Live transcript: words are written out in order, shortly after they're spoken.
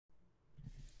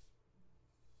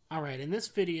Alright, in this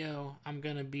video I'm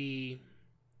going to be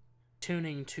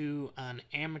tuning to an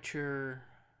amateur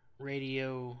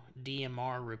radio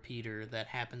DMR repeater that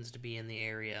happens to be in the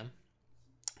area.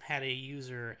 Had a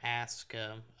user ask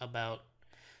about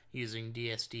using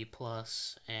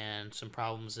DSDPlus and some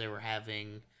problems they were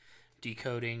having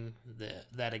decoding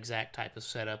that exact type of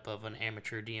setup of an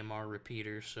amateur DMR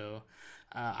repeater. So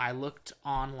I looked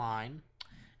online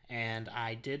and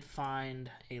I did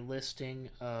find a listing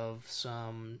of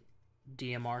some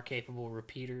DMR capable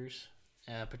repeaters,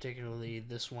 particularly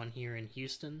this one here in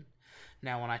Houston.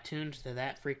 Now, when I tuned to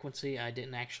that frequency, I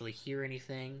didn't actually hear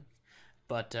anything,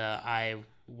 but I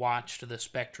watched the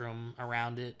spectrum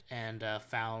around it and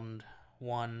found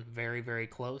one very, very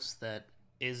close that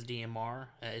is DMR.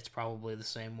 It's probably the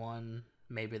same one.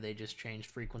 Maybe they just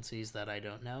changed frequencies that I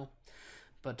don't know.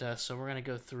 But so we're going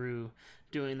to go through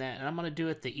doing that, and I'm going to do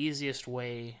it the easiest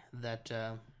way that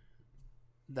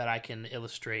I can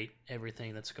illustrate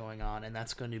everything that's going on, and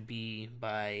that's going to be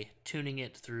by tuning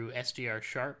it through SDR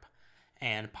Sharp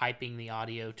and piping the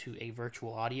audio to a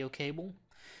virtual audio cable,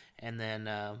 and then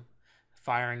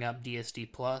firing up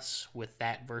DSDPlus with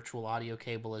that virtual audio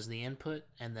cable as the input,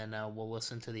 and then we'll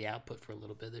listen to the output for a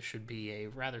little bit. This should be a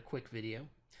rather quick video.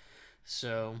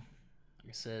 So, like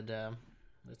I said,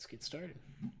 let's get started.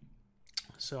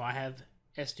 So I have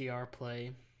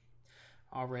SDRPlay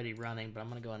already running, but I'm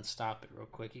going to go ahead and stop it real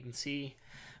quick. You can see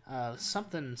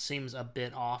something seems a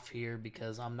bit off here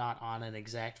because I'm not on an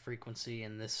exact frequency,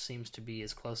 and this seems to be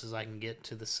as close as I can get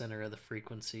to the center of the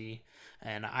frequency,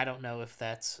 and I don't know if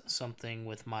that's something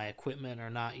with my equipment or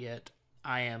not yet.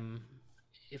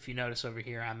 If you notice over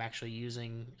here, I'm actually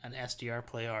using an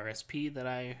SDRPlay RSP that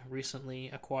I recently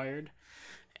acquired,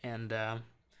 and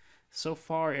so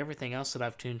far everything else that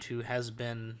I've tuned to has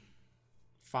been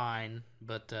fine,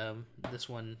 but this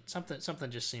one,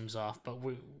 something just seems off, but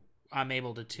I'm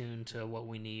able to tune to what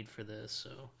we need for this.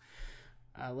 So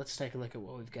let's take a look at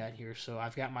what we've got here. So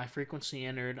I've got my frequency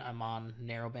entered. I'm on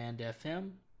narrowband FM,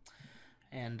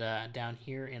 and down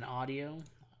here in audio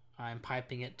I'm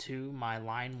piping it to my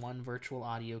line 1 virtual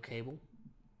audio cable.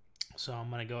 So I'm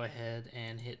going to go ahead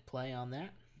and hit play on that,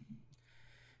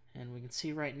 and we can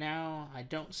see right now I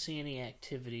don't see any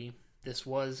activity. This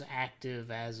was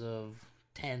active as of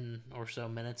 10 or so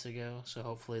minutes ago, so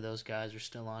hopefully those guys are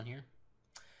still on here.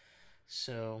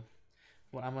 So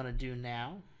what I'm going to do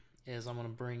now is I'm going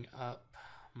to bring up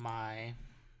my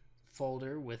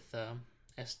folder with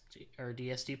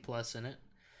DSDPlus in it,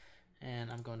 and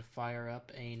I'm going to fire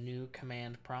up a new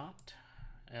command prompt.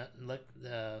 Look,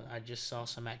 I just saw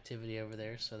some activity over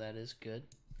there, so that is good.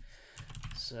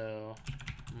 So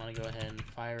I'm going to go ahead and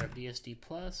fire up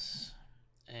DSDPlus,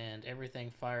 and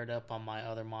everything fired up on my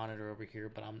other monitor over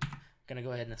here, but I'm going to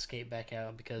go ahead and escape back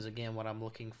out because, again, what I'm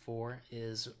looking for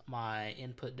is my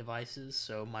input devices.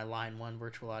 So my line 1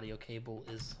 virtual audio cable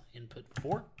is input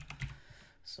 4.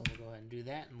 So we'll go ahead and do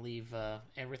that and leave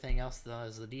everything else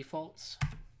as the defaults.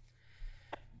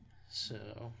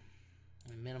 So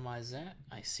let me minimize that.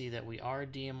 I see that we are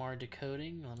DMR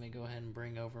decoding. Let me go ahead and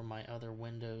bring over my other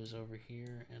windows over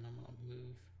here, and I'm going to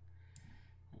move.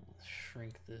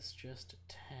 Shrink this just a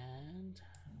tad.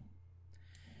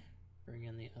 Bring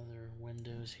in the other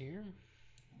windows here.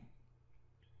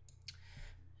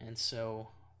 And so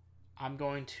I'm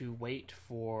going to wait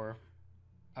for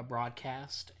a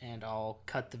broadcast, and I'll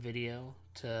cut the video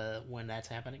to when that's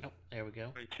happening. Oh, there we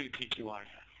go. 2 TQI.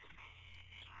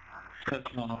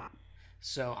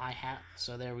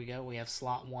 So there we go. We have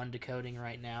slot 1 decoding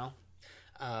right now.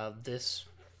 This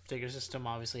particular system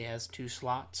obviously has 2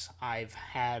 slots. I've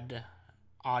had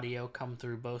audio come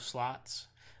through both slots.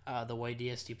 The way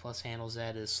DSDPlus handles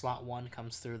that is slot 1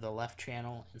 comes through the left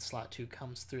channel and slot 2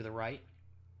 comes through the right.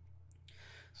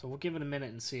 So we'll give it a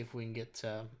minute and see if we can get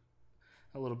a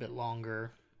little bit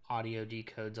longer audio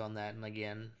decodes on that, and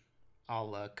again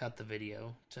I'll cut the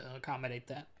video to accommodate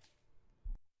that.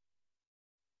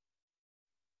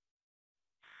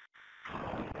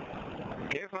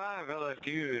 K5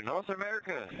 LFQ North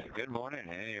America. Good morning.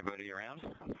 Anybody around?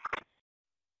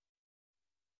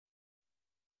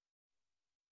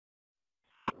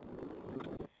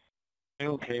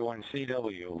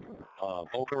 K1CW,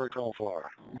 Boca Raton, Florida.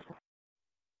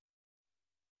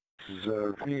 This is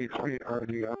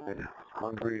P3RDI,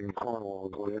 Hungary and Cornwall.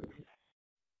 Go ahead.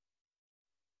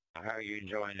 How are you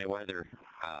enjoying the weather?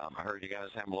 I heard you guys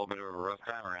having a little bit of a rough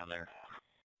time around there.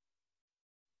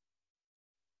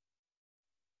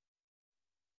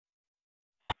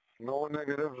 No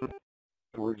negatives.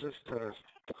 We're just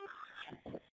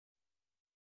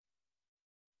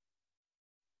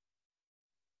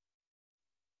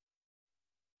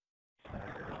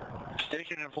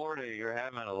Station in Florida, you're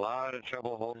having a lot of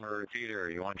trouble holding a repeater.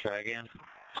 You want to try again?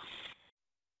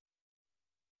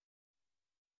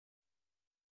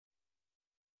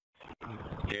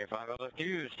 Dear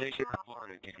 502, station in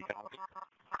Florida, can you copy?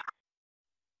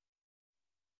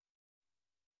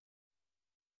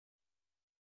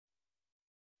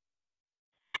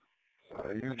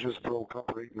 You just broke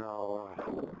up right now.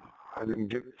 I didn't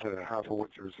get to half of what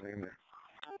you were saying there.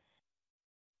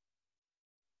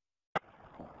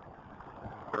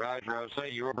 Roger, I was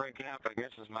saying you were breaking up. I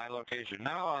guess it's my location.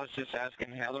 No, I was just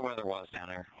asking how the weather was down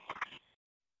there.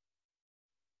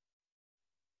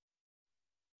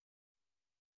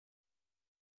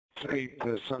 It's 8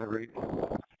 centigrade.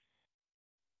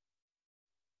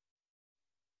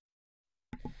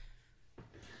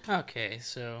 Okay,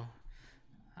 so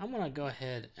I'm going to go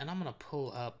ahead and I'm going to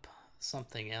pull up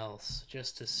something else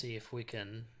just to see if we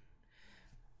can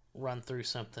run through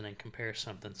something and compare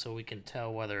something so we can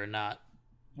tell whether or not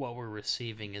what we're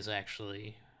receiving is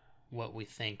actually what we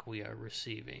think we are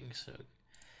receiving. So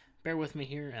bear with me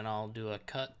here and I'll do a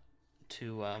cut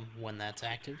to when that's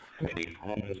active.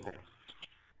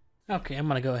 Okay, I'm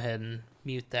going to go ahead and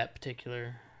mute that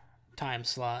particular time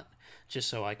slot just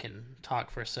so I can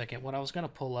talk for a second. What I was going to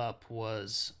pull up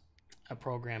was a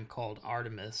program called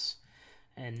Artemis,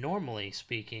 and normally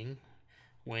speaking,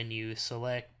 when you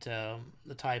select the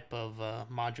type of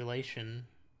modulation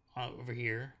over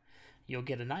here, you'll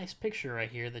get a nice picture right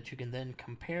here that you can then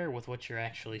compare with what you're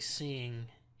actually seeing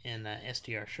in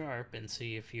SDR Sharp and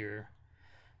see if you're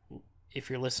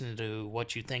listening to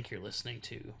what you think you're listening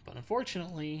to. But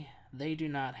unfortunately, they do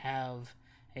not have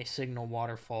a signal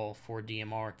waterfall for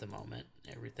DMR at the moment.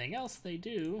 Everything else they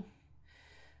do,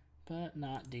 but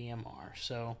not DMR.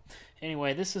 So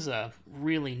anyway, this is a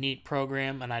really neat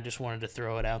program, and I just wanted to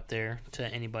throw it out there to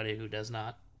anybody who does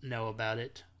not know about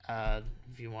it.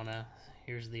 If you want to,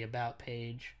 here's the About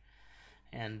page,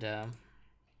 and let's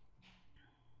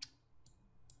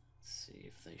see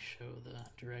if they show the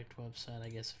direct website. I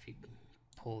guess if you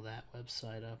pull that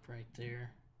website up right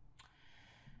there.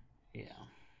 Yeah.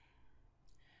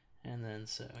 And then,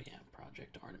 so yeah,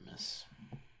 Project Artemis.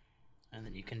 And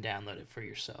then you can download it for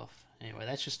yourself. Anyway,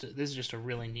 this is just a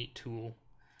really neat tool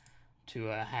to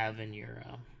have in your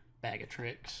bag of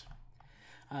tricks.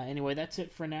 Anyway, that's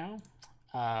it for now.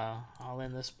 I'll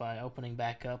end this by opening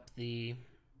back up the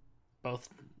both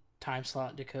time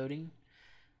slot decoding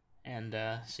and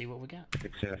see what we got.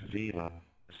 It's SDPlus.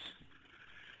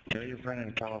 Tell your friend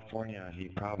in California he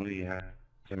probably has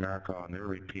America on their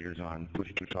repeaters on push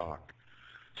to talk.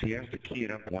 So he has to key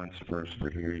it up once first for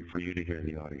you to hear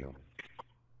the audio.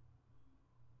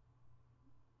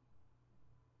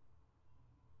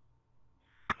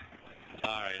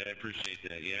 All right, I appreciate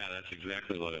that. Yeah, that's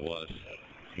exactly what it was.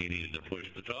 He needed to push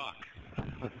the talk.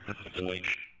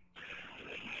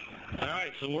 All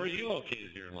right, so where are you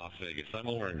located here in Las Vegas? I'm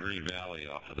over in Green Valley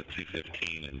off of the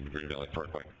 215 and Green Valley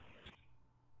Parkway.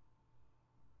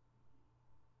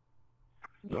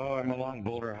 Oh, I'm along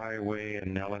Boulder Highway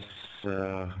in Nellis in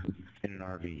an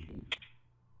RV.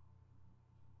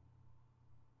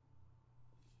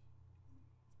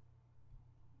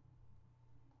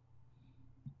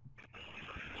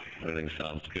 Everything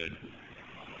sounds good.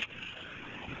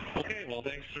 Okay, well,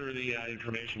 thanks for the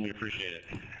information. We appreciate it.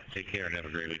 Take care and have a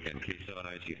great weekend. Keep so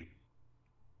nice to you.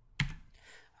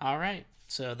 All right,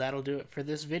 so that'll do it for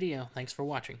this video. Thanks for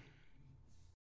watching.